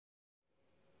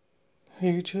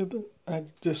YouTube, I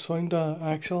just found an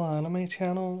actual anime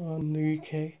channel on the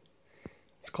UK.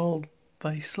 It's called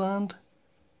Viceland.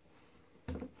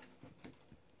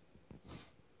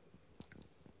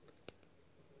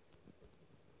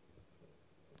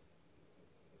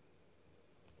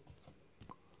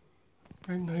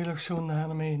 Right now they're showing the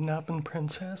anime Napping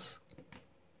Princess.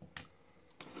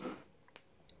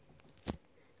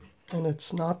 And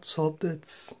it's not subbed,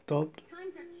 it's dubbed.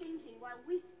 Times are changing while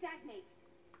we stagnate.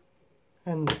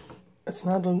 And it's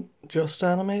not just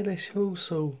anime they show,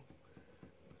 so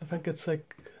I think it's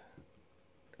like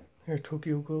here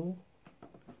Tokyo Ghoul.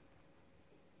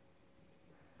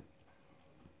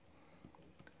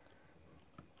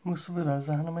 Most of it is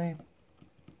anime.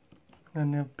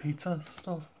 Then they have pizza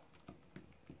stuff.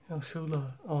 I'll show the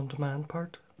on-demand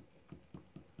part.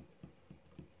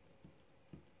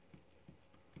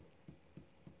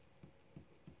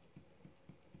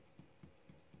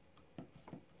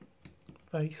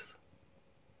 Vice.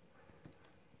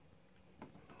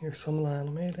 Here's some of the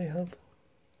anime they have.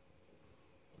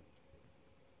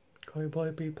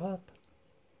 Cowboy Bebop.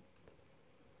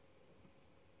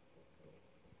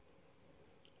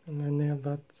 And then they have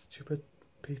that stupid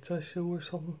pizza show or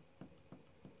something.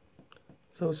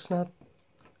 So it's not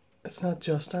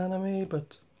just anime,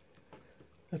 but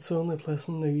it's the only place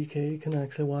in the UK you can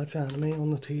actually watch anime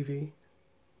on the TV.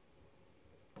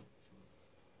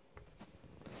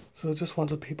 So I just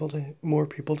wanted more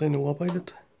people to know about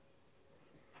it.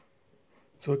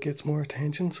 So it gets more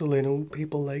attention, so they know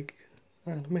people like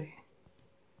anime.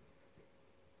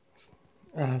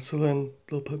 So then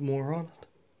they'll put more on it.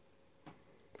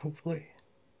 Hopefully.